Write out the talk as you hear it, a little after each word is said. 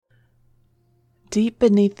Deep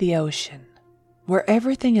beneath the ocean, where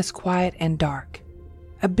everything is quiet and dark,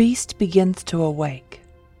 a beast begins to awake.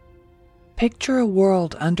 Picture a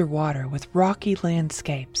world underwater with rocky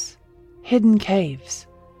landscapes, hidden caves,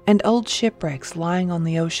 and old shipwrecks lying on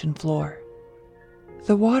the ocean floor.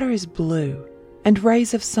 The water is blue, and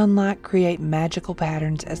rays of sunlight create magical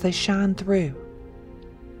patterns as they shine through.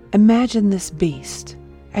 Imagine this beast,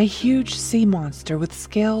 a huge sea monster with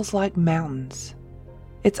scales like mountains.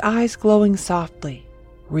 Its eyes glowing softly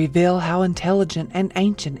reveal how intelligent and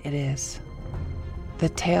ancient it is. The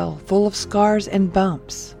tail, full of scars and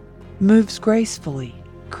bumps, moves gracefully,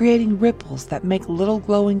 creating ripples that make little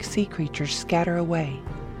glowing sea creatures scatter away,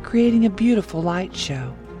 creating a beautiful light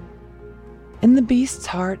show. In the beast's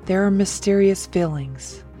heart there are mysterious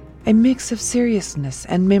feelings, a mix of seriousness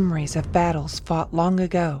and memories of battles fought long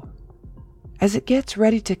ago. As it gets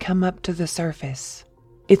ready to come up to the surface,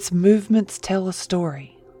 its movements tell a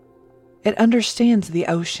story. It understands the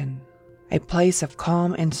ocean, a place of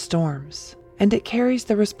calm and storms, and it carries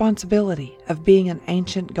the responsibility of being an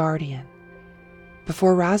ancient guardian.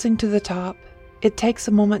 Before rising to the top, it takes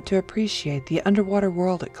a moment to appreciate the underwater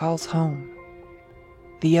world it calls home.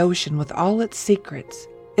 The ocean, with all its secrets,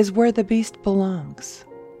 is where the beast belongs.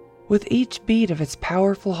 With each beat of its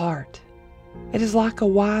powerful heart, it is like a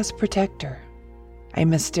wise protector, a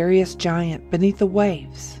mysterious giant beneath the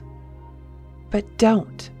waves. But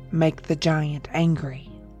don't make the giant angry.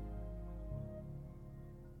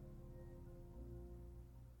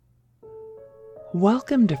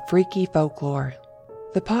 Welcome to Freaky Folklore,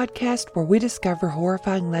 the podcast where we discover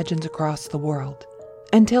horrifying legends across the world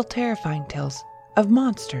and tell terrifying tales of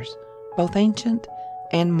monsters, both ancient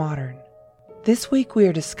and modern. This week we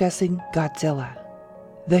are discussing Godzilla,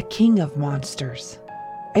 the king of monsters,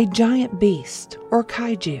 a giant beast or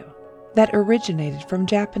kaiju that originated from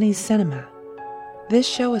Japanese cinema. This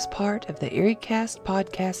show is part of the EerieCast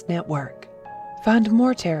podcast network. Find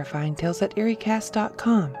more terrifying tales at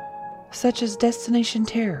EerieCast.com, such as Destination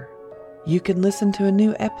Terror. You can listen to a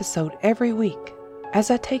new episode every week as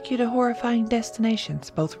I take you to horrifying destinations,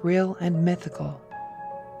 both real and mythical.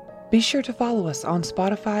 Be sure to follow us on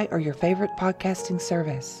Spotify or your favorite podcasting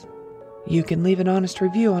service. You can leave an honest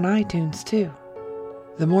review on iTunes too.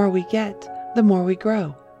 The more we get, the more we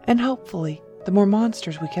grow, and hopefully, the more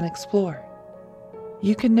monsters we can explore.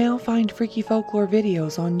 You can now find Freaky Folklore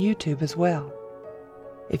videos on YouTube as well.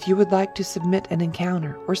 If you would like to submit an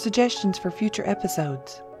encounter or suggestions for future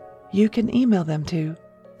episodes, you can email them to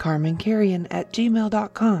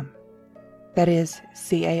carmancarrion@gmail.com. That is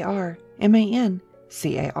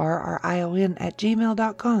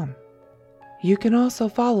carmancarrion@gmail.com. You can also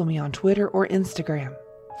follow me on Twitter or Instagram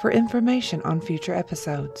for information on future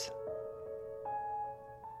episodes.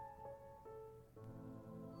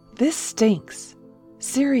 This stinks.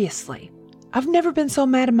 Seriously, I've never been so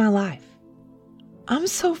mad in my life. I'm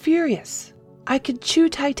so furious. I could chew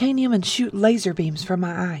titanium and shoot laser beams from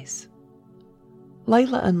my eyes.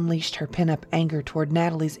 Layla unleashed her pent-up anger toward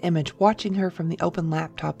Natalie's image watching her from the open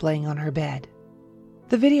laptop laying on her bed.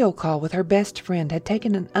 The video call with her best friend had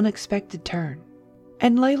taken an unexpected turn,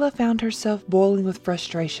 and Layla found herself boiling with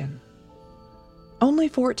frustration. Only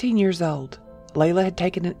 14 years old, Layla had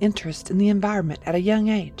taken an interest in the environment at a young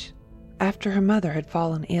age, after her mother had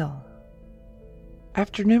fallen ill.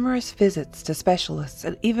 After numerous visits to specialists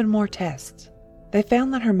and even more tests, they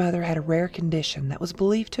found that her mother had a rare condition that was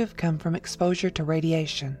believed to have come from exposure to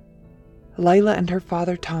radiation. Layla and her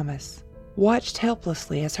father Thomas watched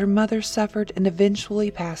helplessly as her mother suffered and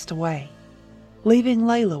eventually passed away, leaving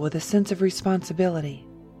Layla with a sense of responsibility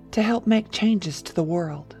to help make changes to the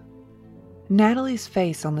world. Natalie's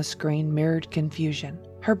face on the screen mirrored confusion,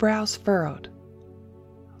 her brows furrowed.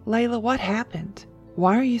 "Layla, what happened?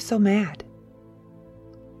 Why are you so mad?"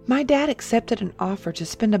 "My dad accepted an offer to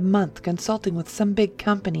spend a month consulting with some big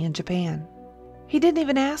company in Japan. He didn't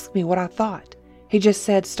even ask me what I thought. He just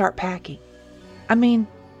said, start packing. I mean,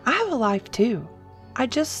 I have a life too. I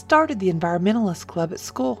just started the environmentalist club at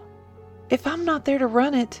school. If I'm not there to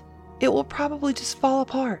run it, it will probably just fall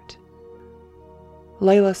apart."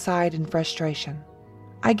 Layla sighed in frustration.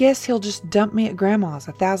 "I guess he'll just dump me at Grandma's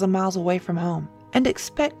 1,000 miles away from home and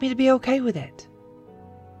expect me to be okay with it,"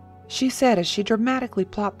 she said as she dramatically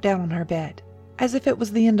plopped down on her bed, as if it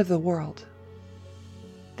was the end of the world.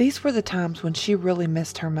 These were the times when she really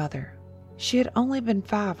missed her mother. She had only been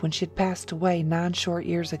 5 when she had passed away 9 short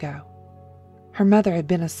years ago. Her mother had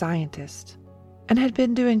been a scientist and had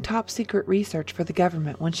been doing top-secret research for the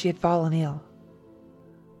government when she had fallen ill.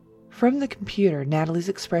 From the computer, Natalie's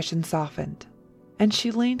expression softened, and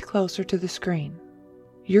she leaned closer to the screen.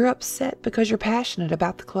 "You're upset because you're passionate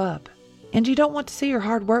about the club, and you don't want to see your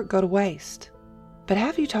hard work go to waste. But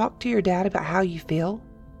have you talked to your dad about how you feel?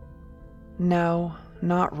 No,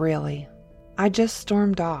 not really. I just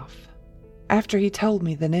stormed off after he told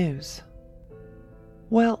me the news.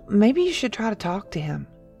 Well, maybe you should try to talk to him,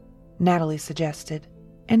 Natalie suggested,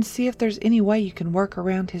 and see if there's any way you can work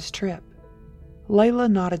around his trip.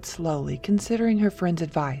 Layla nodded slowly, considering her friend's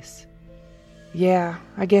advice. Yeah,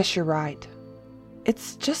 I guess you're right.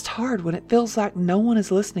 It's just hard when it feels like no one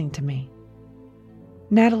is listening to me.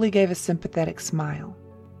 Natalie gave a sympathetic smile.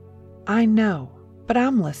 I know, but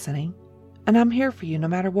I'm listening, and I'm here for you no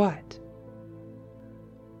matter what.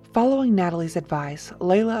 Following Natalie's advice,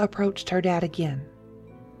 Layla approached her dad again.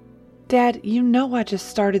 Dad, you know I just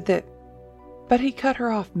started the... But he cut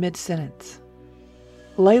her off mid-sentence.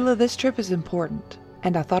 Layla, this trip is important,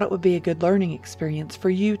 and I thought it would be a good learning experience for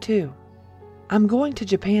you too. I'm going to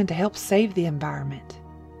Japan to help save the environment.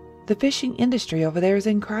 The fishing industry over there is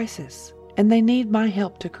in crisis, and they need my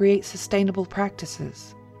help to create sustainable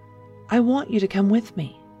practices. I want you to come with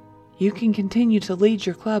me. You can continue to lead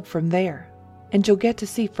your club from there, and you'll get to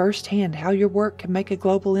see firsthand how your work can make a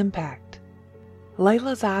global impact.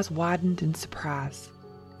 Layla's eyes widened in surprise,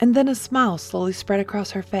 and then a smile slowly spread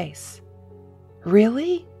across her face.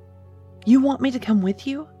 Really? You want me to come with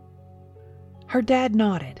you? Her dad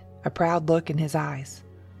nodded, a proud look in his eyes.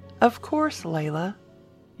 Of course, Layla.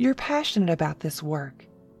 You're passionate about this work,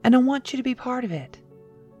 and I want you to be part of it.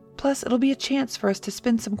 Plus, it'll be a chance for us to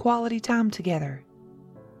spend some quality time together.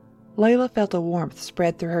 Layla felt a warmth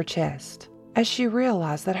spread through her chest as she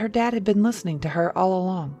realized that her dad had been listening to her all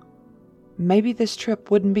along. Maybe this trip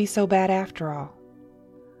wouldn't be so bad after all.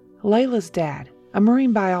 Layla's dad, a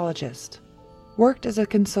marine biologist, worked as a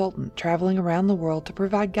consultant traveling around the world to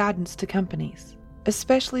provide guidance to companies,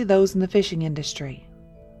 especially those in the fishing industry,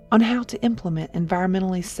 on how to implement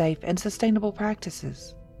environmentally safe and sustainable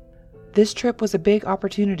practices. This trip was a big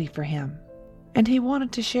opportunity for him, and he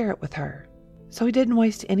wanted to share it with her, so he didn't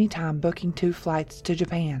waste any time booking 2 flights to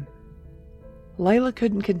Japan. Layla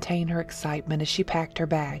couldn't contain her excitement as she packed her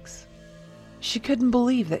bags. She couldn't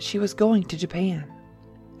believe that she was going to Japan,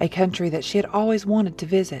 a country that she had always wanted to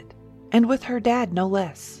visit, and with her dad no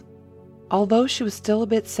less. Although she was still a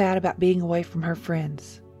bit sad about being away from her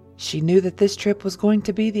friends, she knew that this trip was going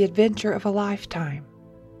to be the adventure of a lifetime.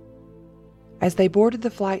 As they boarded the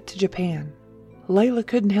flight to Japan, Layla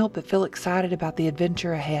couldn't help but feel excited about the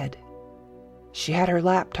adventure ahead. She had her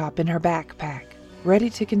laptop in her backpack, ready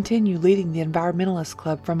to continue leading the Environmentalist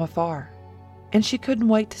Club from afar, and she couldn't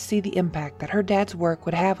wait to see the impact that her dad's work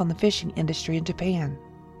would have on the fishing industry in Japan.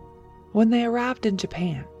 When they arrived in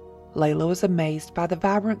Japan, Layla was amazed by the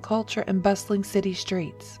vibrant culture and bustling city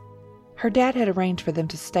streets. Her dad had arranged for them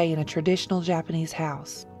to stay in a traditional Japanese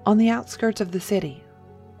house on the outskirts of the city,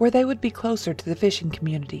 where they would be closer to the fishing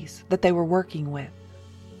communities that they were working with.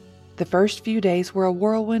 The first few days were a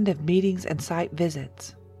whirlwind of meetings and site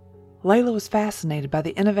visits. Layla was fascinated by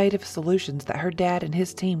the innovative solutions that her dad and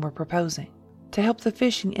his team were proposing to help the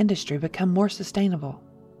fishing industry become more sustainable.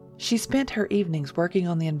 She spent her evenings working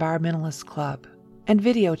on the Environmentalist Club and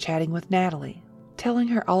video chatting with Natalie, telling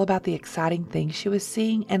her all about the exciting things she was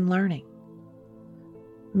seeing and learning.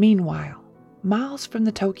 Meanwhile, miles from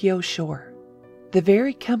the Tokyo shore, the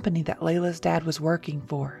very company that Layla's dad was working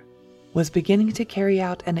for was beginning to carry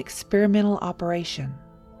out an experimental operation.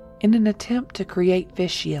 In an attempt to create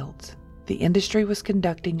fish shields, the industry was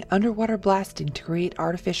conducting underwater blasting to create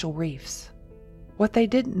artificial reefs. What they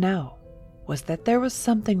didn't know was that there was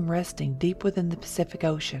something resting deep within the Pacific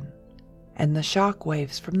Ocean, and the shock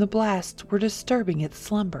waves from the blasts were disturbing its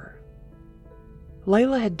slumber.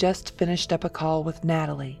 Layla had just finished up a call with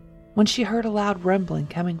Natalie when she heard a loud rumbling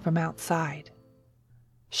coming from outside.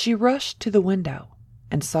 She rushed to the window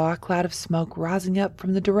and saw a cloud of smoke rising up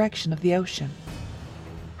from the direction of the ocean.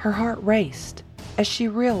 Her heart raced as she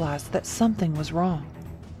realized that something was wrong.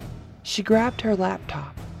 She grabbed her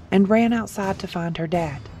laptop and ran outside to find her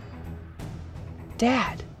dad.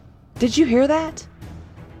 "Dad, did you hear that?"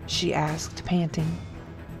 she asked, panting.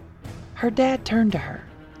 Her dad turned to her,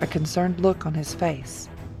 a concerned look on his face.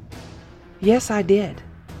 "Yes, I did.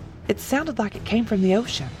 It sounded like it came from the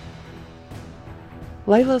ocean."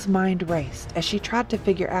 Layla's mind raced as she tried to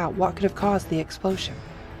figure out what could have caused the explosion.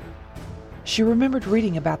 She remembered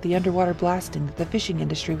reading about the underwater blasting that the fishing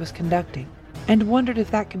industry was conducting and wondered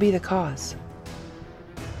if that could be the cause.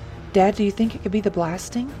 "Dad, do you think it could be the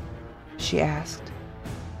blasting?" she asked.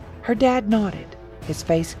 Her dad nodded, his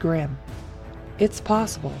face grim. "It's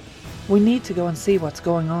possible. We need to go and see what's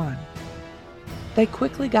going on." They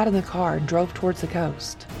quickly got in the car and drove towards the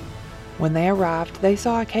coast. When they arrived, they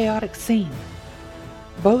saw a chaotic scene.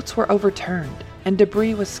 Boats were overturned and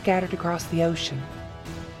debris was scattered across the ocean.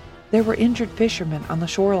 There were injured fishermen on the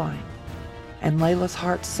shoreline, and Layla's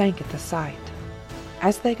heart sank at the sight.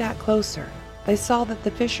 As they got closer, they saw that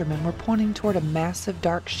the fishermen were pointing toward a massive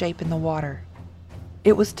dark shape in the water.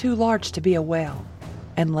 It was too large to be a whale,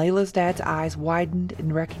 and Layla's dad's eyes widened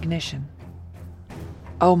in recognition.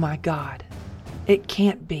 Oh my God, it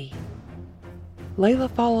can't be. Layla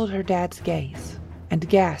followed her dad's gaze and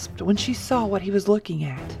gasped when she saw what he was looking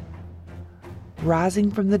at.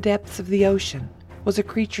 Rising from the depths of the ocean was a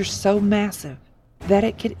creature so massive that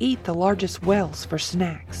it could eat the largest whales for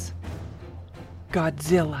snacks.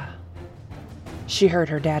 Godzilla, she heard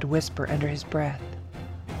her dad whisper under his breath.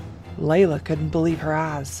 Layla couldn't believe her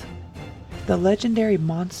eyes. The legendary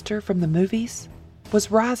monster from the movies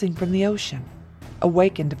was rising from the ocean,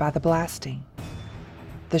 awakened by the blasting.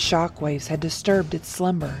 The shockwaves had disturbed its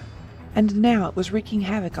slumber, and now it was wreaking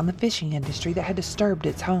havoc on the fishing industry that had disturbed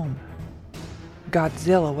its home.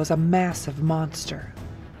 Godzilla was a massive monster.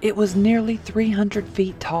 It was nearly 300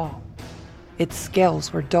 feet tall. Its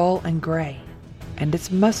scales were dull and gray, and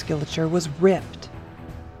its musculature was ripped.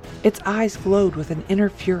 Its eyes glowed with an inner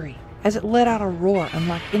fury as it let out a roar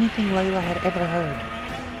unlike anything Layla had ever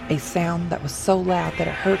heard, a sound that was so loud that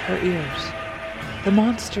it hurt her ears. The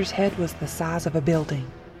monster's head was the size of a building.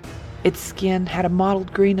 Its skin had a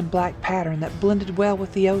mottled green and black pattern that blended well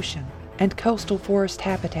with the ocean and coastal forest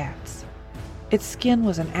habitats. Its skin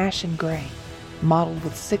was an ashen gray, mottled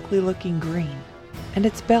with sickly-looking green, and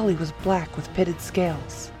its belly was black with pitted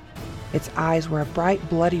scales. Its eyes were a bright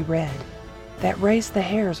bloody red that raised the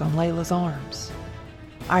hairs on Layla's arms.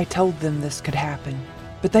 I told them this could happen,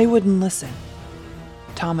 but they wouldn't listen.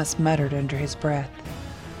 Thomas muttered under his breath.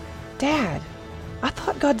 Dad, I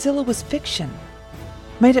thought Godzilla was fiction.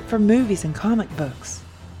 Made it for movies and comic books.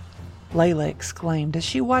 Layla exclaimed as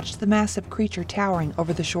she watched the massive creature towering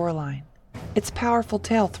over the shoreline, its powerful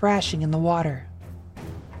tail thrashing in the water.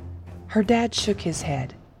 Her dad shook his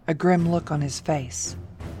head, a grim look on his face.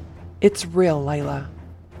 It's real, Layla,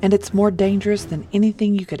 and it's more dangerous than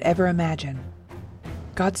anything you could ever imagine.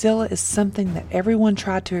 Godzilla is something that everyone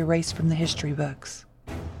tried to erase from the history books.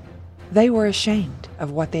 They were ashamed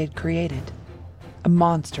of what they had created, a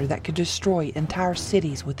monster that could destroy entire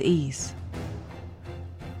cities with ease.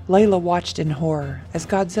 Layla watched in horror as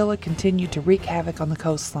Godzilla continued to wreak havoc on the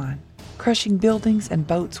coastline, crushing buildings and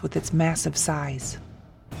boats with its massive size.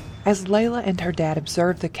 As Layla and her dad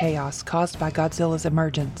observed the chaos caused by Godzilla's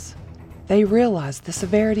emergence, they realized the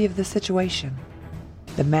severity of the situation.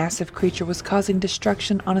 The massive creature was causing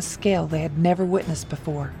destruction on a scale they had never witnessed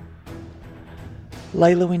before.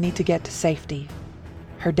 Layla, we need to get to safety,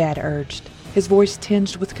 her dad urged, his voice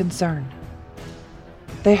tinged with concern.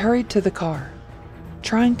 They hurried to the car,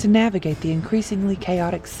 trying to navigate the increasingly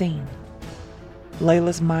chaotic scene.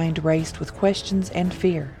 Layla's mind raced with questions and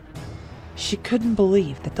fear. She couldn't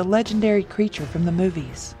believe that the legendary creature from the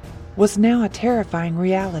movies was now a terrifying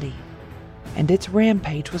reality, and its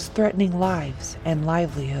rampage was threatening lives and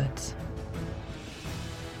livelihoods.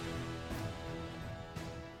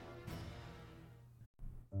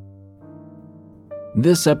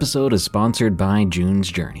 This episode is sponsored by June's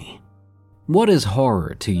Journey. What is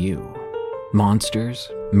horror to you? Monsters?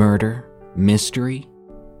 Murder? Mystery?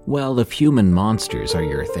 Well, if human monsters are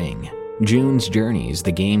your thing, June's Journey is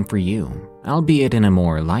the game for you, albeit in a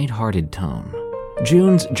more lighthearted tone.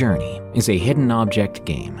 June's Journey is a hidden object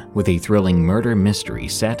game with a thrilling murder mystery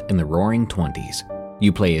set in the roaring 20s.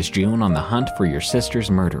 You play as June on the hunt for your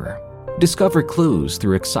sister's murderer. Discover clues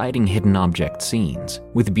through exciting hidden object scenes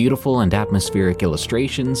with beautiful and atmospheric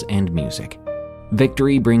illustrations and music.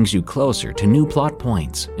 Victory brings you closer to new plot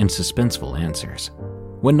points and suspenseful answers.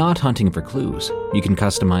 When not hunting for clues, you can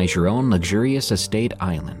customize your own luxurious estate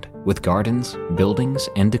island with gardens, buildings,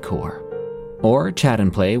 and decor. Or chat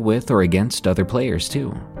and play with or against other players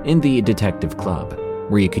too, in the Detective Club,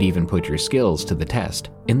 where you could even put your skills to the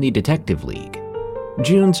test in the Detective League.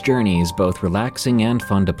 June's Journey is both relaxing and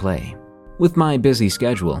fun to play. With my busy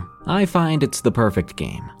schedule, I find it's the perfect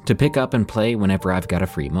game to pick up and play whenever I've got a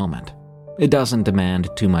free moment. It doesn't demand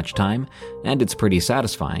too much time, and it's pretty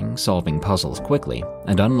satisfying solving puzzles quickly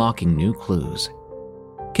and unlocking new clues.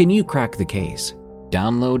 Can you crack the case?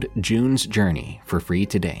 Download June's Journey for free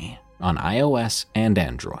today on iOS and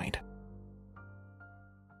Android.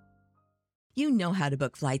 You know how to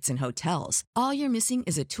book flights and hotels. All you're missing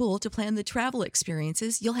is a tool to plan the travel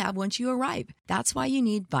experiences you'll have once you arrive. That's why you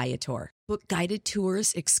need Viator. Book guided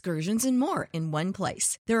tours, excursions, and more in one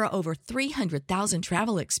place. There are over 300,000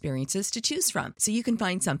 travel experiences to choose from, so you can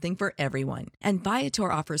find something for everyone. And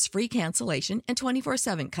Viator offers free cancellation and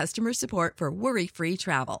 24/7 customer support for worry-free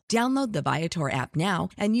travel. Download the Viator app now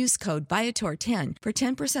and use code Viator10 for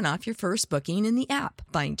 10% off your first booking in the app.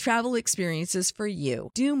 Find travel experiences for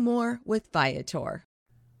you. Do more with Viator.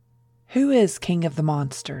 Who is King of the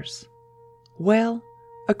Monsters? Well,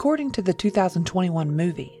 according to the 2021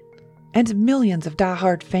 movie, and millions of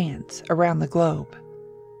die-hard fans around the globe,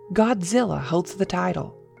 Godzilla holds the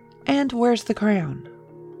title and wears the crown.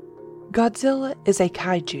 Godzilla is a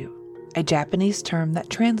kaiju, a Japanese term that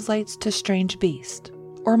translates to strange beast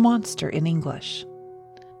or monster in English.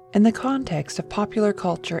 In the context of popular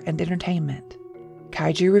culture and entertainment,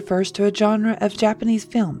 kaiju refers to a genre of Japanese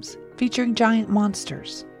films featuring giant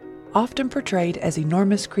monsters, often portrayed as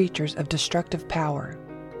enormous creatures of destructive power.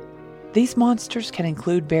 These monsters can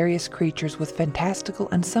include various creatures with fantastical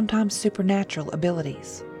and sometimes supernatural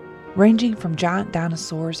abilities, ranging from giant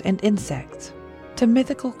dinosaurs and insects to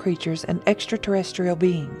mythical creatures and extraterrestrial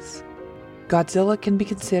beings. Godzilla can be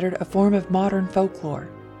considered a form of modern folklore.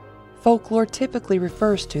 Folklore typically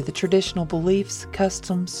refers to the traditional beliefs,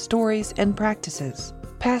 customs, stories, and practices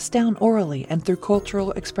passed down orally and through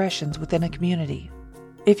cultural expressions within a community.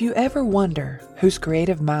 If you ever wonder whose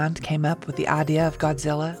creative mind came up with the idea of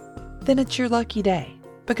Godzilla, then it's your lucky day,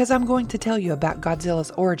 because I'm going to tell you about Godzilla's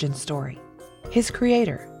origin story, his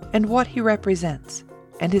creator, and what he represents,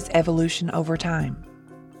 and his evolution over time.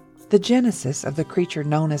 The genesis of the creature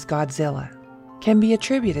known as Godzilla can be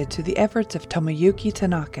attributed to the efforts of Tomoyuki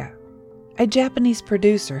Tanaka, a Japanese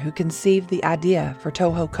producer who conceived the idea for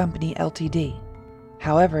Toho Company Ltd.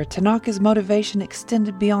 However, Tanaka's motivation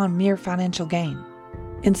extended beyond mere financial gain.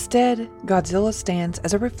 Instead, Godzilla stands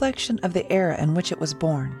as a reflection of the era in which it was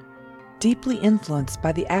born, deeply influenced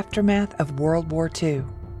by the aftermath of World War II.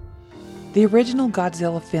 The original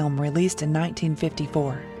Godzilla film, released in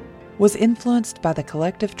 1954, was influenced by the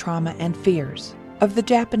collective trauma and fears of the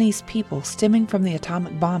Japanese people stemming from the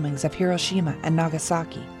atomic bombings of Hiroshima and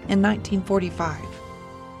Nagasaki in 1945,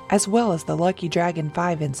 as well as the Lucky Dragon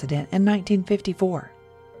 5 incident in 1954.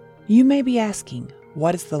 You may be asking,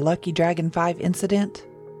 what is the Lucky Dragon 5 incident?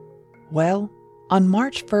 Well, on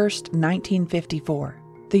March 1st, 1954,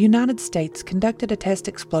 the United States conducted a test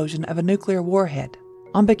explosion of a nuclear warhead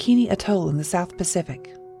on Bikini Atoll in the South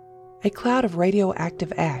Pacific. A cloud of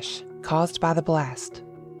radioactive ash caused by the blast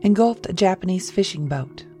engulfed a Japanese fishing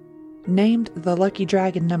boat, named the Lucky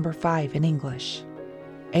Dragon No. 5 in English,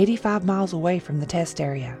 85 miles away from the test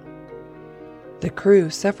area. The crew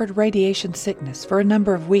suffered radiation sickness for a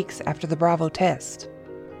number of weeks after the Bravo test.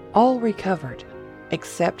 All recovered,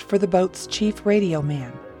 except for the boat's chief radio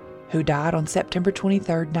man, who died on September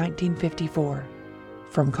 23, 1954,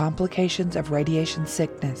 from complications of radiation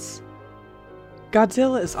sickness.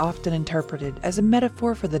 Godzilla is often interpreted as a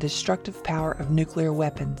metaphor for the destructive power of nuclear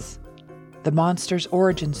weapons. The monster's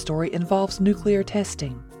origin story involves nuclear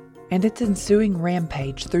testing, and its ensuing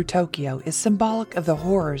rampage through Tokyo is symbolic of the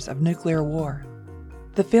horrors of nuclear war.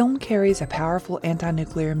 The film carries a powerful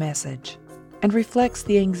anti-nuclear message and reflects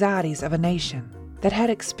the anxieties of a nation that had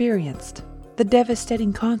experienced the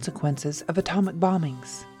devastating consequences of atomic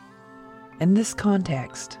bombings. In this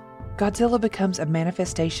context, Godzilla becomes a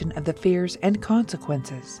manifestation of the fears and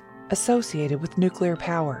consequences associated with nuclear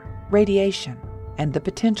power, radiation, and the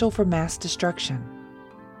potential for mass destruction.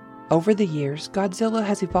 Over the years, Godzilla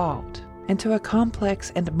has evolved into a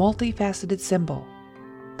complex and multifaceted symbol,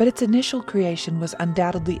 but its initial creation was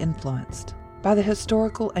undoubtedly influenced by the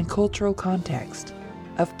historical and cultural context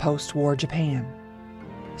of post-war Japan.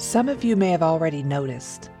 Some of you may have already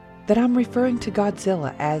noticed that I'm referring to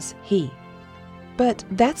Godzilla as he, but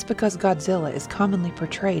that's because Godzilla is commonly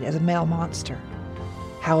portrayed as a male monster.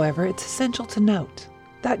 However, it's essential to note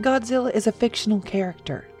that Godzilla is a fictional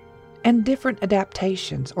character, and different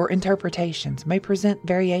adaptations or interpretations may present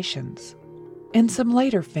variations. In some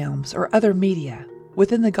later films or other media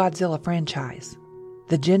within the Godzilla franchise,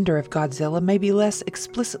 the gender of Godzilla may be less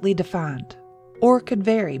explicitly defined, or could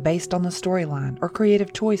vary based on the storyline or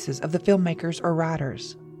creative choices of the filmmakers or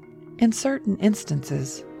writers. In certain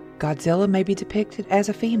instances, Godzilla may be depicted as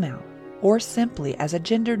a female, or simply as a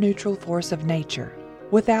gender-neutral force of nature,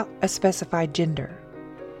 without a specified gender.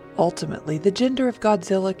 Ultimately, the gender of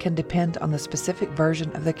Godzilla can depend on the specific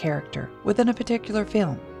version of the character within a particular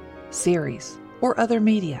film, series, or other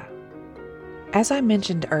media. As I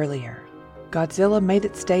mentioned earlier, Godzilla made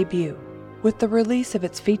its debut with the release of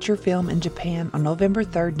its feature film in Japan on November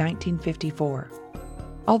 3, 1954.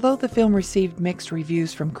 Although the film received mixed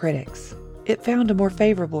reviews from critics, it found a more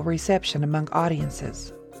favorable reception among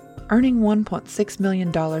audiences. earning $1.6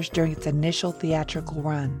 million during its initial theatrical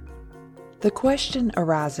run. The question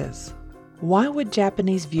arises, why would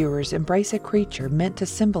Japanese viewers embrace a creature meant to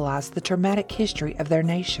symbolize the traumatic history of their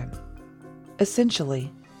nation?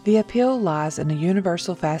 Essentially, the appeal lies in a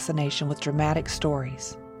universal fascination with dramatic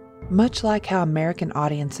stories, much like how American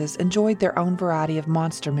audiences enjoyed their own variety of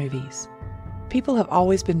monster movies. People have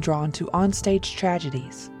always been drawn to onstage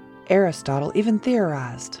tragedies. Aristotle even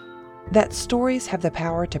theorized that stories have the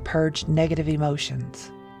power to purge negative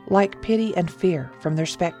emotions, like pity and fear, from their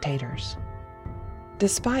spectators.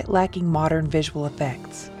 Despite lacking modern visual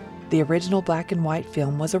effects, the original black and white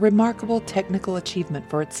film was a remarkable technical achievement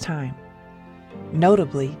for its time.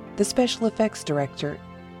 Notably, the special effects director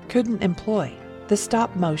couldn't employ the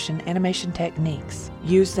stop-motion animation techniques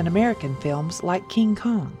used in American films like King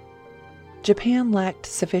Kong. Japan lacked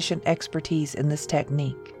sufficient expertise in this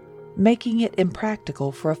technique, making it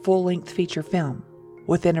impractical for a full-length feature film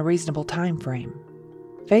within a reasonable time frame.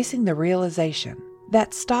 Facing the realization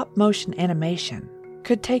that stop-motion animation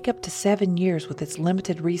could take up to 7 years with its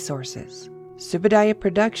limited resources, Subudaya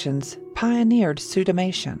Productions pioneered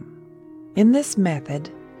suitimation. In this method,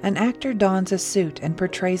 an actor dons a suit and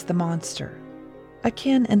portrays the monster,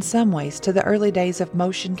 akin in some ways to the early days of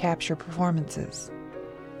motion capture performances.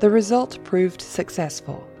 The result proved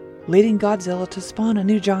successful, leading Godzilla to spawn a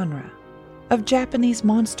new genre of Japanese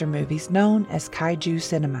monster movies known as kaiju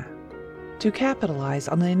cinema. To capitalize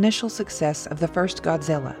on the initial success of the first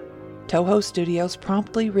Godzilla, Toho Studios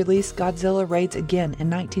promptly released Godzilla Raids Again in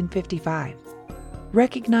 1955.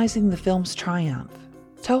 Recognizing the film's triumph,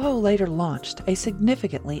 Toho later launched a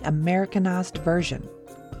significantly Americanized version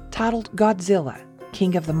titled Godzilla,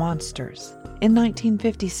 King of the Monsters in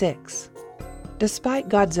 1956. Despite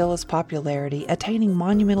Godzilla's popularity attaining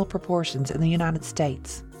monumental proportions in the United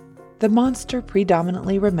States, the monster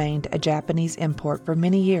predominantly remained a Japanese import for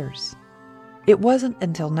many years. It wasn't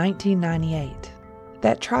until 1998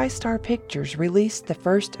 that TriStar Pictures released the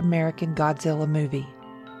first American Godzilla movie.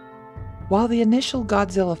 While the initial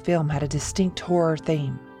Godzilla film had a distinct horror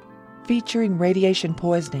theme, featuring radiation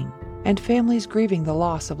poisoning and families grieving the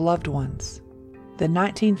loss of loved ones, the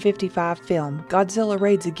 1955 film Godzilla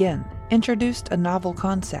Raids Again introduced a novel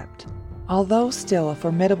concept. Although still a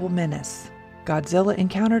formidable menace, Godzilla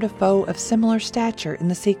encountered a foe of similar stature in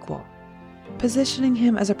the sequel, positioning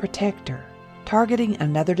him as a protector, targeting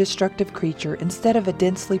another destructive creature instead of a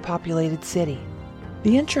densely populated city.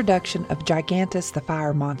 The introduction of Gigantus the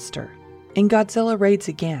Fire Monster in Godzilla Raids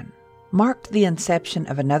Again marked the inception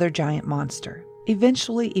of another giant monster,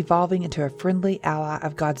 eventually evolving into a friendly ally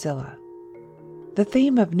of Godzilla. The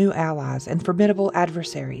theme of new allies and formidable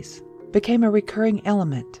adversaries became a recurring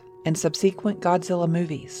element in subsequent Godzilla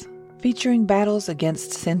movies, featuring battles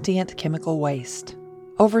against sentient chemical waste,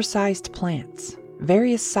 oversized plants,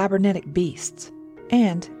 various cybernetic beasts,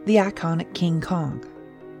 and the iconic King Kong.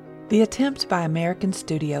 The attempt by American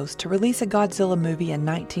studios to release a Godzilla movie in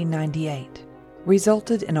 1998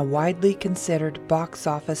 resulted in a widely considered box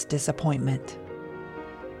office disappointment.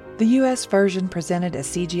 The US version presented a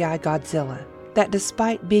CGI Godzilla that,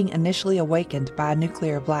 despite being initially awakened by a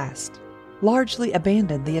nuclear blast, largely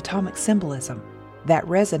abandoned the atomic symbolism that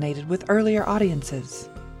resonated with earlier audiences.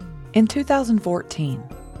 In 2014,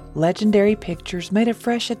 Legendary Pictures made a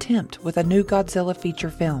fresh attempt with a new Godzilla feature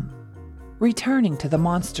film, returning to the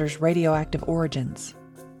monster's radioactive origins.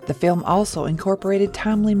 The film also incorporated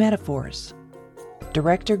timely metaphors.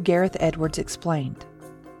 Director Gareth Edwards explained,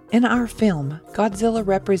 "In our film, Godzilla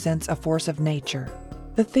represents a force of nature.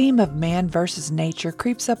 The theme of man versus nature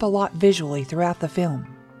creeps up a lot visually throughout the film."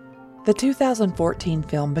 The 2014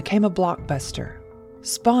 film became a blockbuster,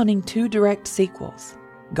 spawning 2 direct sequels,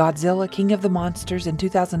 Godzilla King of the Monsters in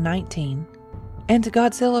 2019 and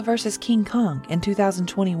Godzilla vs. King Kong in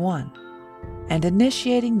 2021, and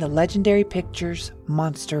initiating the Legendary Pictures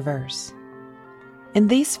Monsterverse. In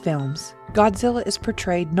these films, Godzilla is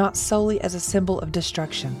portrayed not solely as a symbol of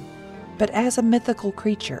destruction, but as a mythical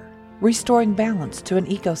creature, restoring balance to an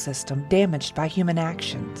ecosystem damaged by human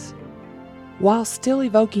actions. While still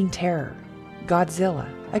evoking terror, Godzilla,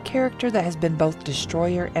 a character that has been both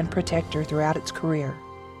destroyer and protector throughout its career,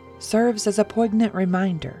 serves as a poignant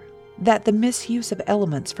reminder that the misuse of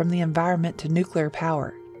elements from the environment to nuclear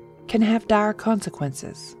power can have dire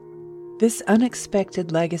consequences. This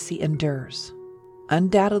unexpected legacy endures,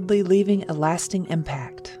 undoubtedly leaving a lasting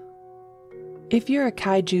impact. If you're a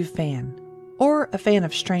kaiju fan, or a fan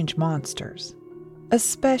of strange monsters,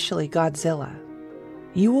 especially Godzilla,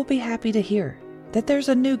 you will be happy to hear that there's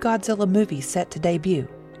a new Godzilla movie set to debut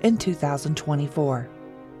in 2024.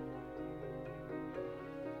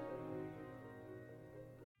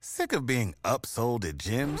 Sick of being upsold at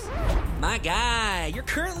gyms? My guy, you're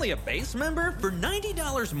currently a base member? For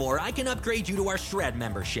 $90 more, I can upgrade you to our Shred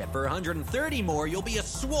membership. For $130 more, you'll be a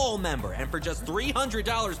Swole member. And for just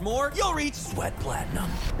 $300 more, you'll reach Sweat Platinum.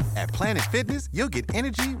 At Planet Fitness, you'll get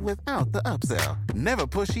energy without the upsell. Never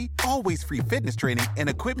pushy, always free fitness training and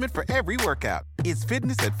equipment for every workout. It's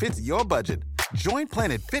fitness that fits your budget. Join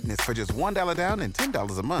Planet Fitness for just $1 down and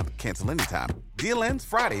 $10 a month. Cancel anytime. Deal ends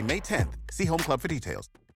Friday, May 10th. See Home Club for details.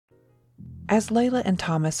 As Layla and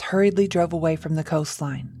Thomas hurriedly drove away from the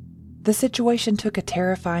coastline, the situation took a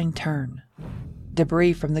terrifying turn.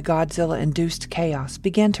 Debris from the Godzilla-induced chaos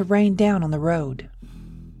began to rain down on the road.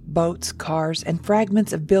 Boats, cars, and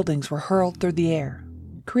fragments of buildings were hurled through the air,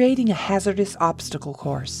 creating a hazardous obstacle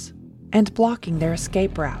course and blocking their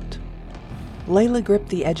escape route. Layla gripped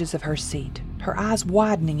the edges of her seat, her eyes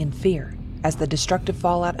widening in fear as the destructive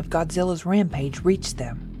fallout of Godzilla's rampage reached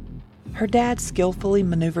them. Her dad skillfully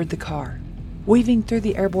maneuvered the car, weaving through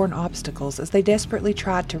the airborne obstacles as they desperately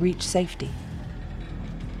tried to reach safety.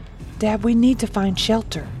 "Dad, we need to find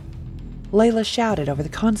shelter," Layla shouted over the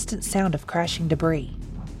constant sound of crashing debris.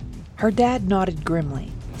 Her dad nodded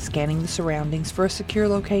grimly, scanning the surroundings for a secure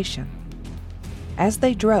location. As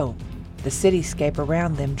they drove, the cityscape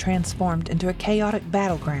around them transformed into a chaotic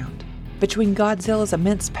battleground between Godzilla's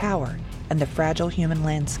immense power and the fragile human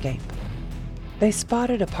landscape. They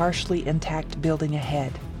spotted a partially intact building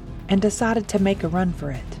ahead and decided to make a run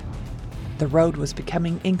for it. The road was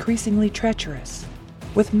becoming increasingly treacherous,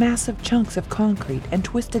 with massive chunks of concrete and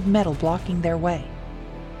twisted metal blocking their way.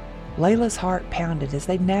 Layla's heart pounded as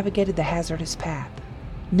they navigated the hazardous path,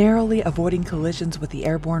 narrowly avoiding collisions with the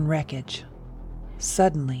airborne wreckage.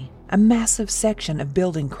 Suddenly, a massive section of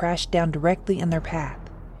building crashed down directly in their path,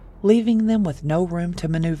 leaving them with no room to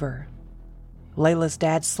maneuver. Layla's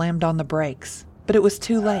dad slammed on the brakes, but it was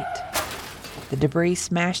too late. The debris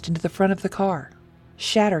smashed into the front of the car,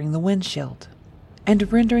 shattering the windshield and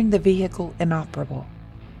rendering the vehicle inoperable.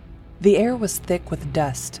 The air was thick with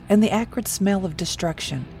dust and the acrid smell of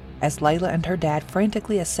destruction as Layla and her dad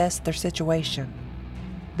frantically assessed their situation.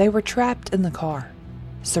 They were trapped in the car,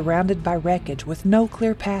 surrounded by wreckage with no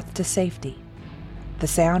clear path to safety. The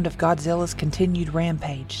sound of Godzilla's continued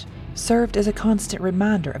rampage served as a constant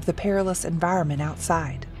reminder of the perilous environment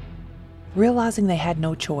outside. Realizing they had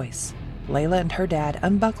no choice, Layla and her dad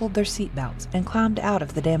unbuckled their seatbelts and climbed out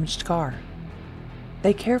of the damaged car.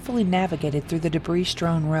 They carefully navigated through the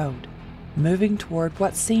debris-strewn road, moving toward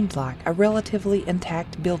what seemed like a relatively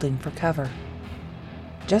intact building for cover.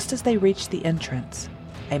 Just as they reached the entrance,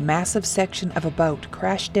 a massive section of a boat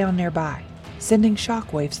crashed down nearby, sending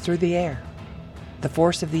shockwaves through the air. The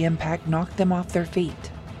force of the impact knocked them off their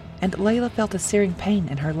feet, and Layla felt a searing pain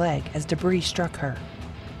in her leg as debris struck her.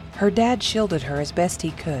 Her dad shielded her as best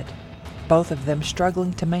he could, both of them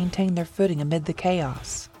struggling to maintain their footing amid the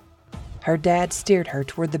chaos. Her dad steered her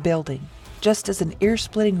toward the building, just as an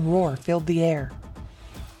ear-splitting roar filled the air.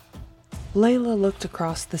 Layla looked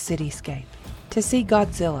across the cityscape to see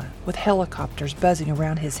Godzilla with helicopters buzzing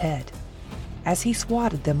around his head, as he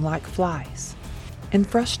swatted them like flies. In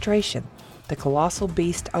frustration, the colossal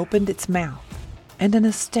beast opened its mouth, and an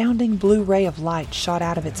astounding blue ray of light shot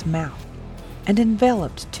out of its mouth and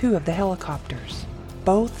enveloped two of the helicopters.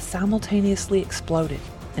 Both simultaneously exploded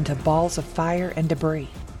into balls of fire and debris.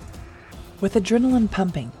 With adrenaline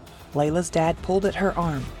pumping, Layla's dad pulled at her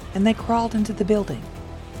arm and they crawled into the building,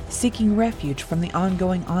 seeking refuge from the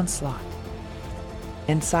ongoing onslaught.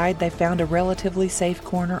 Inside, they found a relatively safe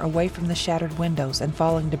corner away from the shattered windows and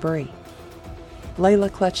falling debris.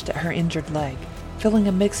 Layla clutched at her injured leg, feeling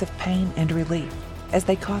a mix of pain and relief as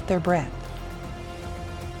they caught their breath.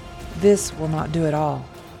 "This will not do at all,"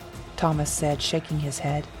 Thomas said, shaking his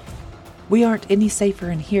head. "We aren't any safer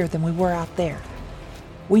in here than we were out there.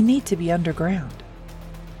 We need to be underground."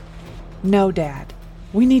 "No, Dad.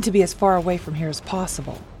 We need to be as far away from here as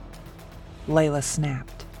possible," Layla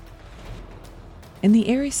snapped. In the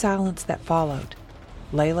eerie silence that followed,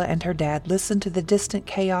 Layla and her dad listened to the distant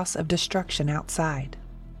chaos of destruction outside.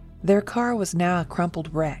 Their car was now a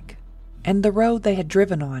crumpled wreck, and the road they had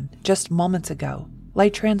driven on just moments ago lay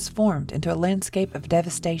transformed into a landscape of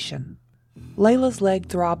devastation. Layla's leg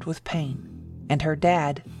throbbed with pain, and her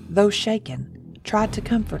dad, though shaken, tried to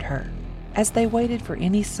comfort her as they waited for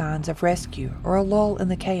any signs of rescue or a lull in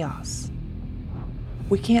the chaos.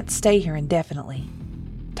 "We can't stay here indefinitely,"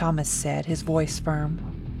 Thomas said, his voice firm.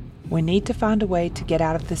 "We need to find a way to get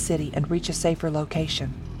out of the city and reach a safer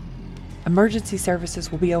location. Emergency services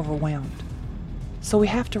will be overwhelmed, so we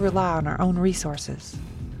have to rely on our own resources."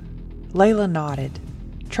 Layla nodded.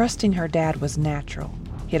 Trusting her dad was natural.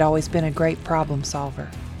 He'd always been a great problem solver.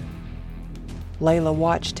 Layla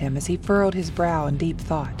watched him as he furrowed his brow in deep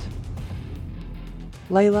thought.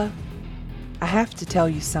 Layla, I have to tell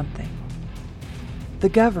you something. The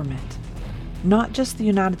government, not just the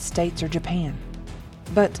United States or Japan,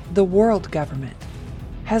 but the world government,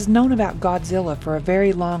 has known about Godzilla for a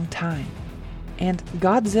very long time. And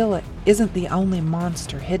Godzilla isn't the only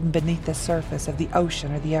monster hidden beneath the surface of the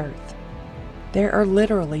ocean or the earth. There are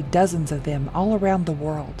literally dozens of them all around the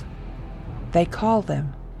world. They call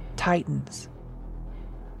them Titans.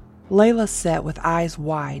 Layla sat with eyes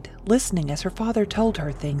wide, listening as her father told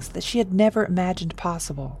her things that she had never imagined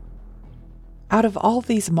possible. Out of all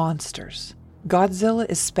these monsters, Godzilla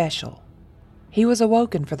is special. He was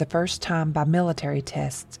awoken for the first time by military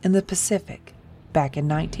tests in the Pacific back in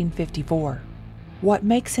 1954. What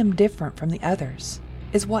makes him different from the others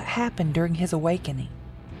is what happened during his awakening.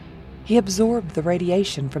 He absorbed the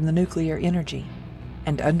radiation from the nuclear energy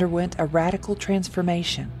and underwent a radical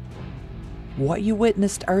transformation. What you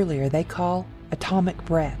witnessed earlier they call atomic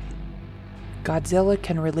breath. Godzilla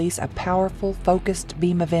can release a powerful, focused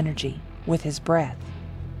beam of energy with his breath,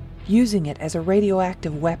 using it as a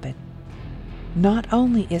radioactive weapon. Not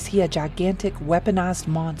only is he a gigantic weaponized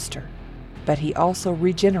monster, but he also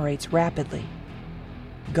regenerates rapidly.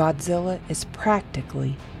 Godzilla is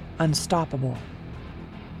practically unstoppable.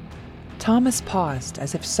 Thomas paused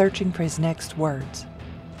as if searching for his next words,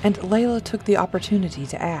 and Layla took the opportunity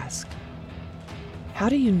to ask, "How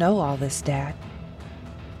do you know all this, Dad?"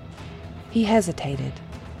 He hesitated,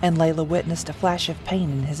 and Layla witnessed a flash of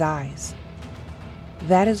pain in his eyes.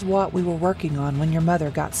 "That is what we were working on when your mother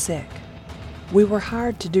got sick. We were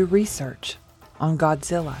hired to do research on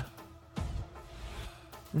Godzilla."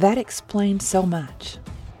 That explained so much.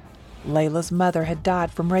 Layla's mother had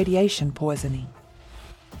died from radiation poisoning.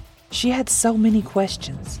 She had so many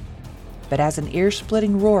questions, but as an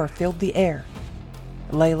ear-splitting roar filled the air,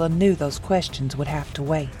 Layla knew those questions would have to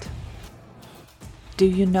wait. "Do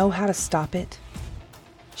you know how to stop it?"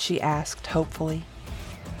 she asked hopefully.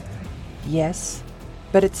 "Yes,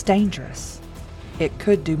 but it's dangerous. It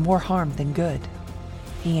could do more harm than good,"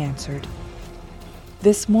 he answered.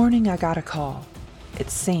 "This morning I got a call. It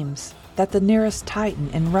seems that the nearest Titan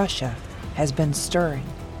in Russia has been stirring,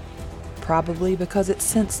 probably because it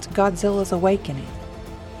sensed Godzilla's awakening.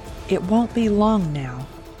 It won't be long now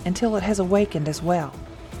until it has awakened as well,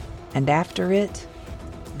 and after it,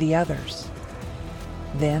 the others.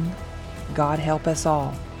 Then, God help us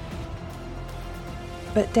all."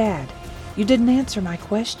 "But Dad, you didn't answer my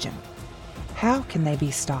question. How can they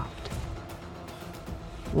be stopped?"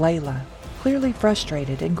 Layla, clearly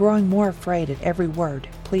frustrated and growing more afraid at every word,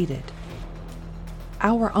 pleaded.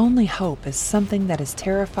 "Our only hope is something that is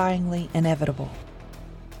terrifyingly inevitable.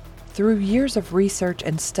 Through years of research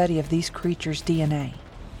and study of these creatures' DNA,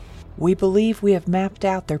 we believe we have mapped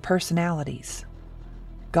out their personalities.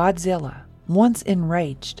 Godzilla, once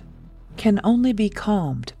enraged, can only be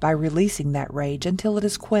calmed by releasing that rage until it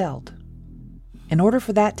is quelled. In order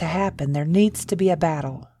for that to happen, there needs to be a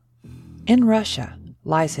battle. In Russia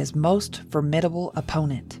lies his most formidable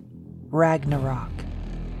opponent, Ragnarok.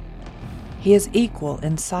 He is equal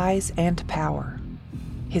in size and power.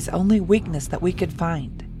 His only weakness that we could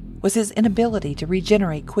find was his inability to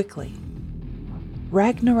regenerate quickly.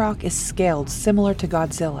 Ragnarok is scaled similar to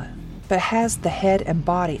Godzilla, but has the head and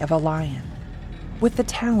body of a lion, with the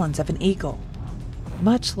talons of an eagle,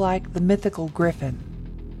 much like the mythical griffin.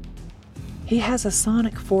 He has a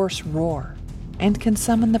sonic force roar and can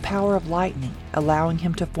summon the power of lightning, allowing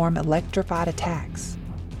him to form electrified attacks.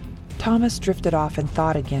 Thomas drifted off in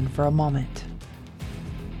thought again for a moment.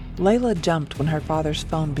 Layla jumped when her father's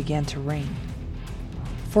phone began to ring.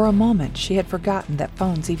 For a moment, she had forgotten that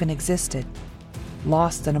phones even existed,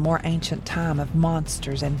 lost in a more ancient time of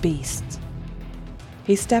monsters and beasts.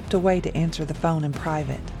 He stepped away to answer the phone in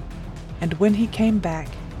private, and when he came back,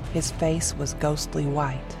 his face was ghostly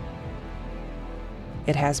white.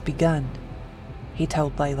 "It has begun," he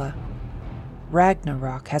told Layla.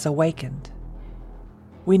 "Ragnarok has awakened.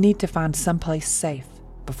 We need to find someplace safe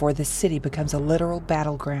before this city becomes a literal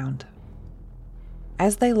battleground."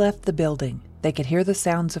 As they left the building, they could hear the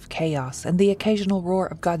sounds of chaos and the occasional roar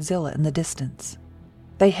of Godzilla in the distance.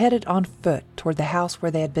 They headed on foot toward the house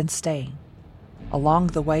where they had been staying. Along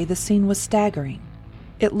the way, the scene was staggering.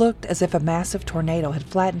 It looked as if a massive tornado had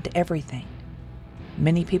flattened everything.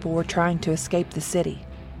 Many people were trying to escape the city.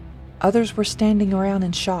 Others were standing around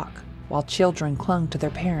in shock, while children clung to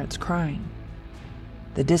their parents crying.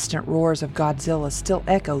 The distant roars of Godzilla still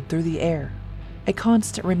echoed through the air, a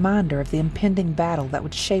constant reminder of the impending battle that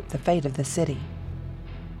would shape the fate of the city.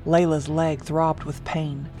 Layla's leg throbbed with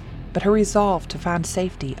pain, but her resolve to find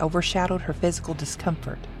safety overshadowed her physical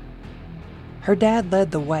discomfort. Her dad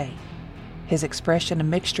led the way, his expression a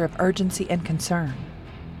mixture of urgency and concern.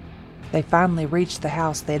 They finally reached the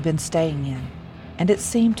house they had been staying in, and it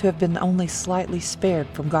seemed to have been only slightly spared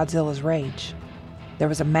from Godzilla's rage. There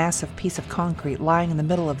was a massive piece of concrete lying in the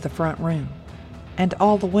middle of the front room, and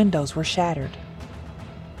all the windows were shattered.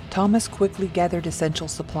 Thomas quickly gathered essential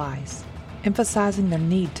supplies, emphasizing their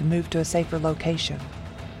need to move to a safer location.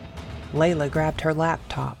 Layla grabbed her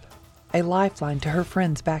laptop, a lifeline to her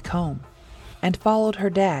friends back home, and followed her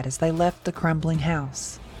dad as they left the crumbling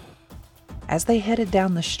house. As they headed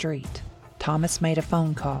down the street, Thomas made a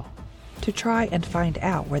phone call to try and find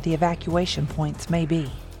out where the evacuation points may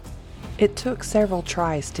be. It took several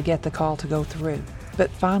tries to get the call to go through,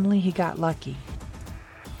 but finally he got lucky.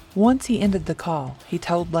 Once he ended the call, he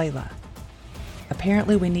told Layla,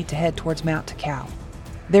 "Apparently we need to head towards Mount Takao.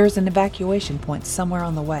 There is an evacuation point somewhere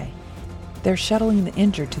on the way. They're shuttling the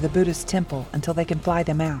injured to the Buddhist temple until they can fly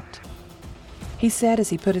them out," he said as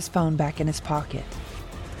he put his phone back in his pocket.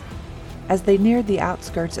 As they neared the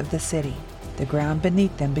outskirts of the city, the ground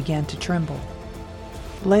beneath them began to tremble.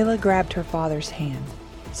 Layla grabbed her father's hand,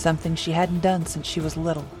 something she hadn't done since she was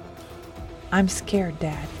little. "I'm scared,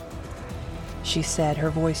 Dad," she said, her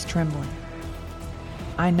voice trembling.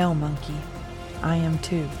 "I know, Monkey. I am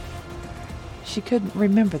too." She couldn't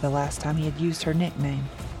remember the last time he had used her nickname.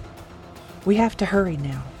 "We have to hurry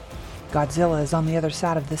now. Godzilla is on the other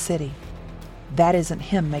side of the city. That isn't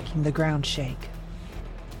him making the ground shake."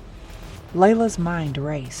 Layla's mind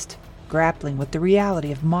raced, grappling with the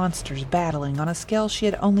reality of monsters battling on a scale she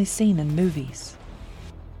had only seen in movies.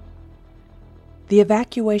 The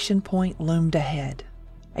evacuation point loomed ahead,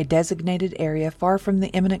 a designated area far from the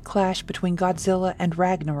imminent clash between Godzilla and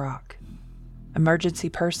Ragnarok. Emergency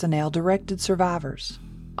personnel directed survivors,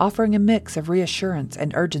 offering a mix of reassurance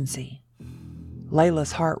and urgency.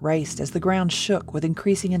 Layla's heart raced as the ground shook with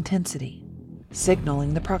increasing intensity,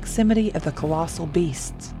 signaling the proximity of the colossal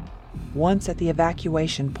beasts. Once at the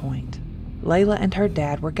evacuation point, Layla and her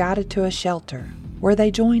dad were guided to a shelter where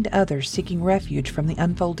they joined others seeking refuge from the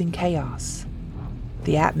unfolding chaos.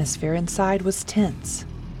 The atmosphere inside was tense,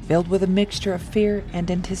 filled with a mixture of fear and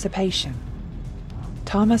anticipation.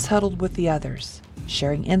 Thomas huddled with the others,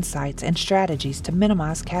 sharing insights and strategies to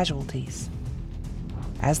minimize casualties.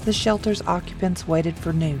 As the shelter's occupants waited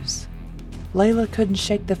for news, Layla couldn't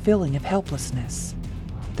shake the feeling of helplessness.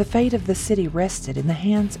 The fate of the city rested in the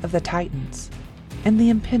hands of the Titans, and the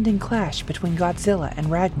impending clash between Godzilla and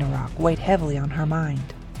Ragnarok weighed heavily on her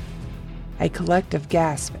mind. A collective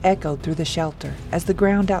gasp echoed through the shelter as the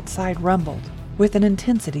ground outside rumbled with an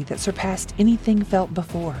intensity that surpassed anything felt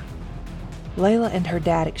before. Layla and her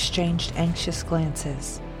dad exchanged anxious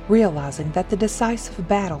glances, realizing that the decisive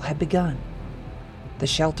battle had begun. The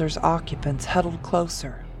shelter's occupants huddled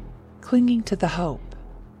closer, clinging to the hope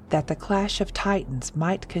that the clash of titans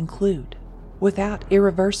might conclude without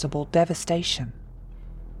irreversible devastation.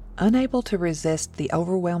 Unable to resist the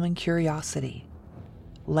overwhelming curiosity,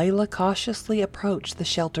 Layla cautiously approached the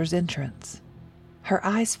shelter's entrance, her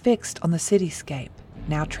eyes fixed on the cityscape,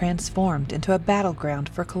 now transformed into a battleground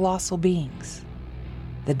for colossal beings.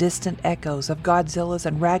 The distant echoes of Godzilla's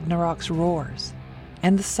and Ragnarok's roars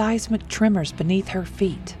and the seismic tremors beneath her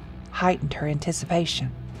feet heightened her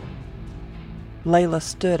anticipation. Layla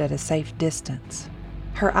stood at a safe distance,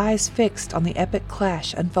 her eyes fixed on the epic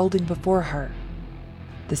clash unfolding before her.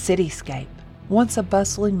 The cityscape, once a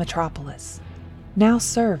bustling metropolis, now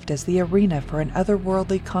served as the arena for an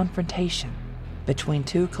otherworldly confrontation between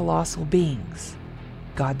two colossal beings,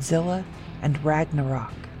 Godzilla and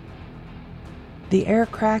Ragnarok. The air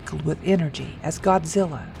crackled with energy as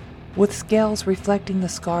Godzilla, with scales reflecting the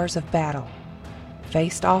scars of battle,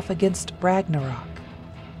 faced off against Ragnarok,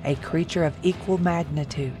 a creature of equal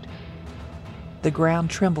magnitude. The ground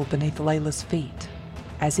trembled beneath Layla's feet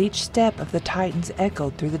as each step of the Titans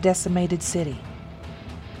echoed through the decimated city.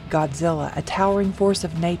 Godzilla, a towering force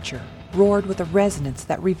of nature, roared with a resonance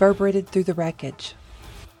that reverberated through the wreckage.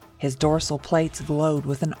 His dorsal plates glowed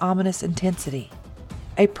with an ominous intensity,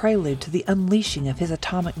 a prelude to the unleashing of his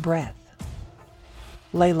atomic breath.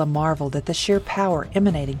 Layla marveled at the sheer power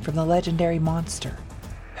emanating from the legendary monster,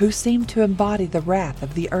 who seemed to embody the wrath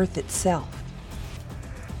of the earth itself.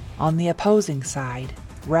 On the opposing side,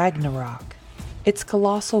 Ragnarok, its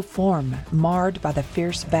colossal form marred by the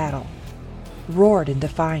fierce battle, roared in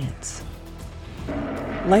defiance.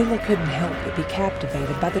 Layla couldn't help but be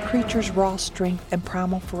captivated by the creature's raw strength and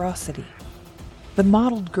primal ferocity. The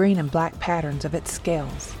mottled green and black patterns of its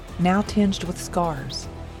scales, now tinged with scars,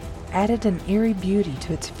 added an eerie beauty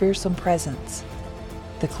to its fearsome presence.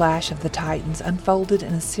 The clash of the Titans unfolded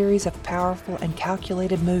in a series of powerful and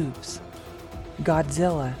calculated moves.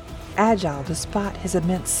 Godzilla, agile despite his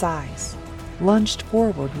immense size, lunged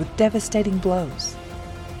forward with devastating blows,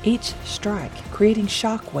 each strike creating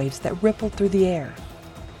shockwaves that rippled through the air.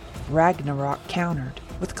 Ragnarok countered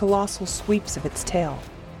with colossal sweeps of its tail,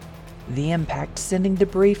 the impact sending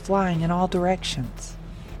debris flying in all directions.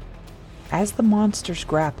 As the monsters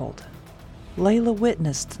grappled, Layla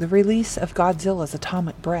witnessed the release of Godzilla's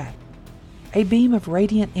atomic breath, a beam of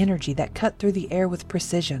radiant energy that cut through the air with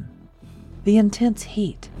precision. The intense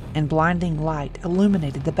heat and blinding light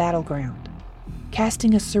illuminated the battleground,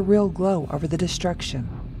 casting a surreal glow over the destruction.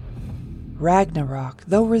 Ragnarok,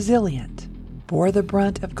 though resilient, bore the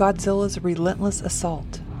brunt of Godzilla's relentless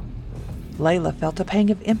assault. Layla felt a pang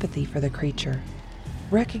of empathy for the creature,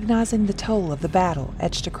 recognizing the toll of the battle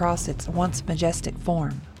etched across its once majestic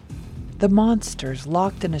form. The monsters,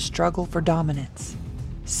 locked in a struggle for dominance,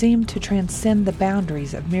 seemed to transcend the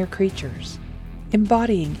boundaries of mere creatures,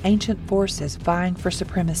 embodying ancient forces vying for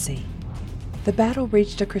supremacy. The battle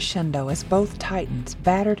reached a crescendo as both titans,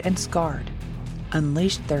 battered and scarred,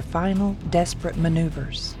 unleashed their final, desperate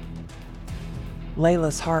maneuvers.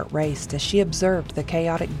 Layla's heart raced as she observed the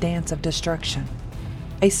chaotic dance of destruction,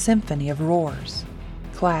 a symphony of roars,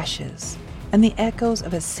 clashes, and the echoes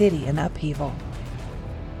of a city in upheaval.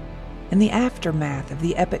 In the aftermath of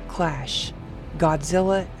the epic clash,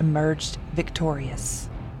 Godzilla emerged victorious.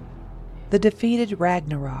 The defeated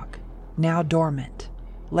Ragnarok, now dormant,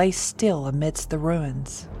 lay still amidst the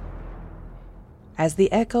ruins. As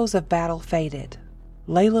the echoes of battle faded,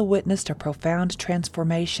 Layla witnessed a profound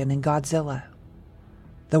transformation in Godzilla.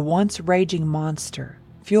 The once raging monster,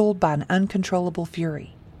 fueled by an uncontrollable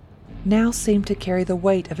fury, now seemed to carry the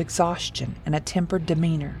weight of exhaustion and a tempered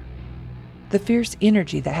demeanor. The fierce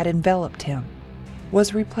energy that had enveloped him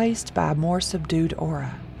was replaced by a more subdued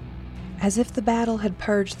aura, as if the battle had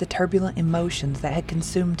purged the turbulent emotions that had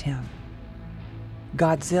consumed him.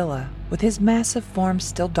 Godzilla, with his massive form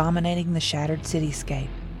still dominating the shattered cityscape,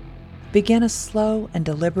 began a slow and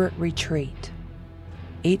deliberate retreat.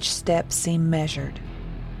 Each step seemed measured,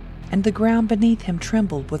 and the ground beneath him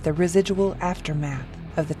trembled with the residual aftermath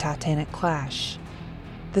of the titanic clash.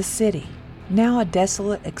 The city, now a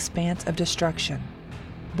desolate expanse of destruction,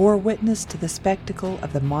 bore witness to the spectacle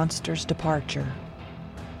of the monster's departure.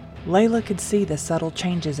 Layla could see the subtle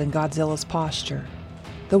changes in Godzilla's posture.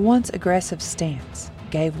 The once aggressive stance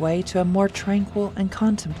gave way to a more tranquil and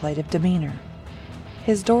contemplative demeanor.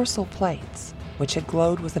 His dorsal plates, which had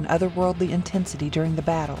glowed with an otherworldly intensity during the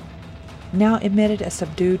battle, now emitted a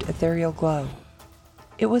subdued ethereal glow.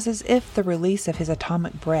 It was as if the release of his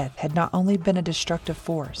atomic breath had not only been a destructive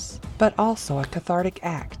force, but also a cathartic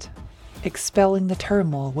act, expelling the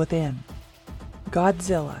turmoil within.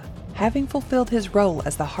 Godzilla, having fulfilled his role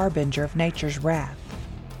as the harbinger of nature's wrath,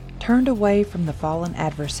 turned away from the fallen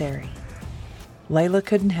adversary. Layla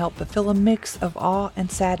couldn't help but feel a mix of awe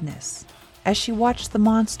and sadness as she watched the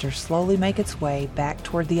monster slowly make its way back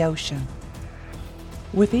toward the ocean.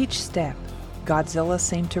 With each step, Godzilla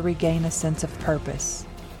seemed to regain a sense of purpose,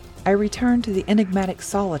 a return to the enigmatic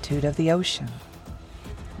solitude of the ocean.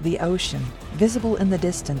 The ocean, visible in the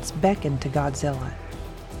distance, beckoned to Godzilla,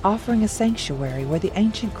 offering a sanctuary where the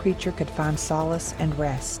ancient creature could find solace and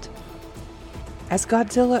rest. As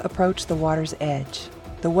Godzilla approached the water's edge,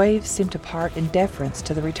 the waves seemed to part in deference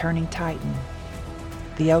to the returning titan.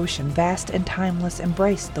 The ocean, vast and timeless,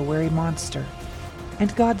 embraced the weary monster,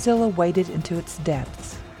 and Godzilla waded into its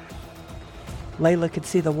depths. Layla could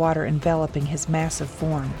see the water enveloping his massive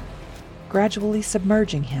form, gradually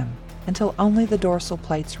submerging him until only the dorsal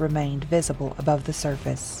plates remained visible above the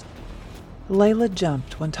surface. Layla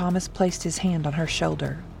jumped when Thomas placed his hand on her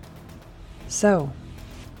shoulder. "So,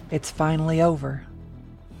 it's finally over."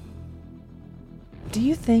 "Do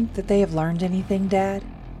you think that they have learned anything, Dad?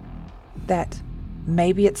 That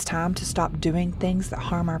maybe it's time to stop doing things that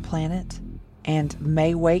harm our planet and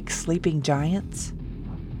may wake sleeping giants?"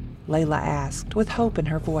 Layla asked, with hope in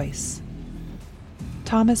her voice.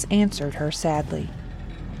 Thomas answered her sadly,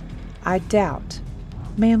 "I doubt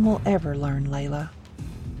man will ever learn, Layla."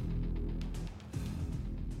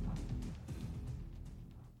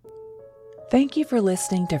 Thank you for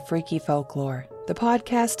listening to Freaky Folklore, the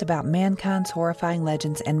podcast about mankind's horrifying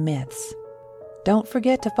legends and myths. Don't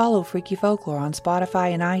forget to follow Freaky Folklore on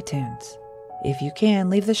Spotify and iTunes. If you can,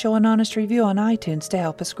 leave the show an honest review on iTunes to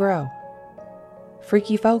help us grow.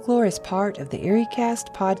 Freaky Folklore is part of the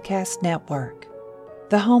EerieCast Podcast Network,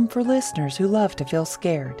 the home for listeners who love to feel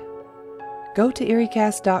scared. Go to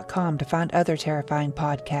EerieCast.com to find other terrifying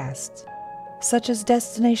podcasts, such as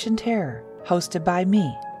Destination Terror, hosted by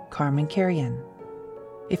me, Carmen Carrion.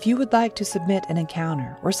 If you would like to submit an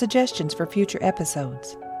encounter or suggestions for future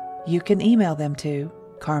episodes, you can email them to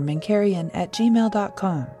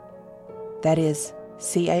carmancarrion@gmail.com. That is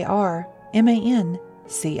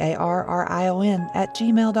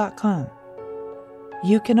CarmanCarrion@gmail.com.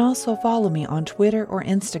 You can also follow me on Twitter or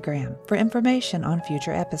Instagram for information on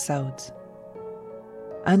future episodes.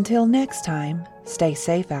 Until next time, stay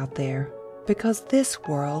safe out there, because this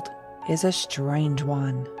world is a strange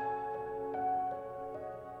one.